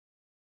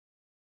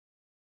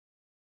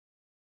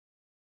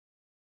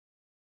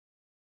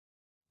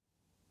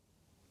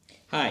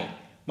Hi,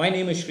 my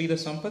name is Sridhar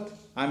Sampath.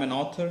 I'm an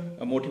author,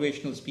 a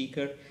motivational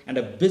speaker, and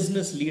a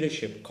business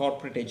leadership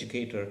corporate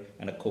educator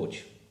and a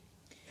coach.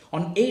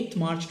 On 8th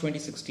March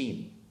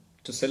 2016,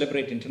 to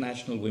celebrate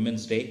International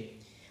Women's Day,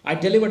 I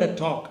delivered a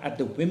talk at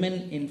the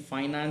Women in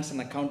Finance and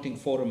Accounting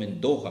Forum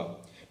in Doha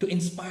to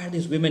inspire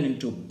these women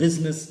into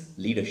business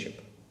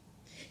leadership.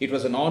 It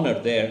was an honor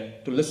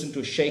there to listen to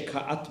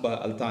Sheikha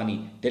Atba Al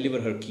Thani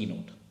deliver her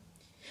keynote.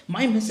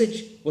 My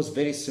message was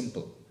very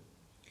simple.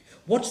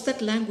 What's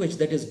that language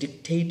that is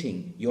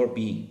dictating your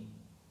being?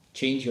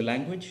 Change your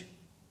language,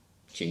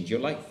 change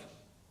your life.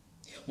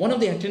 One of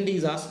the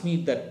attendees asked me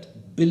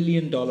that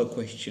billion-dollar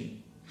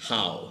question,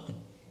 how?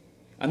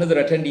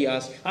 Another attendee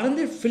asked, aren't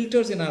there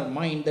filters in our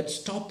mind that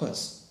stop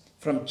us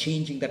from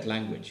changing that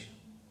language?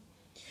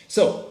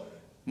 So,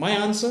 my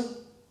answer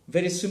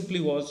very simply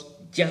was,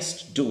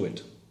 just do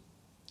it.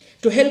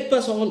 To help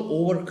us all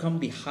overcome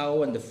the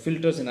how and the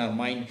filters in our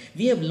mind,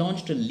 we have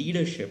launched a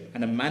leadership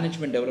and a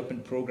management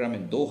development program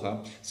in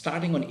Doha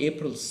starting on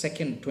April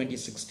 2nd,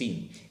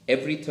 2016,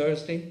 every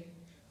Thursday,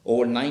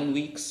 over 9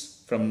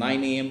 weeks from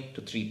 9 a.m.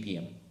 to 3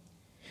 p.m.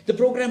 The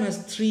program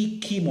has 3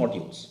 key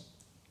modules.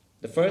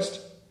 The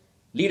first,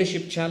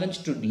 leadership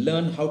challenge to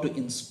learn how to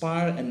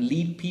inspire and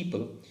lead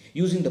people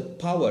using the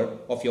power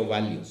of your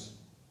values.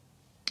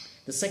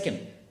 The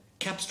second,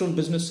 capstone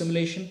business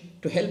simulation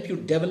to help you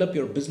develop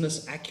your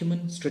business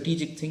acumen,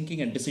 strategic thinking,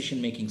 and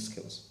decision-making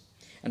skills.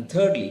 And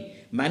thirdly,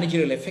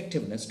 managerial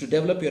effectiveness to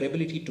develop your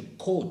ability to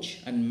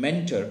coach and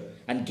mentor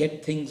and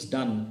get things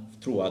done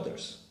through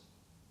others.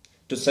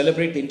 To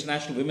celebrate the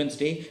International Women's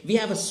Day, we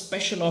have a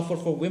special offer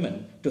for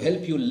women to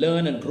help you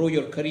learn and grow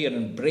your career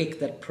and break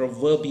that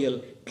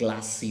proverbial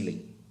glass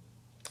ceiling.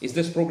 Is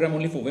this program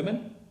only for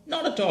women?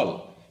 Not at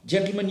all.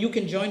 Gentlemen, you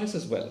can join us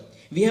as well.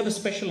 We have a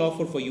special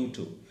offer for you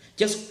too.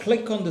 Just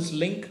click on this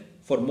link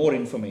for more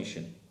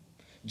information.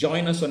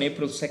 Join us on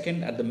April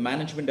 2nd at the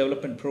Management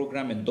Development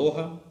Program in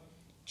Doha.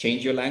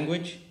 Change your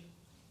language,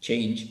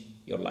 change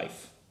your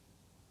life.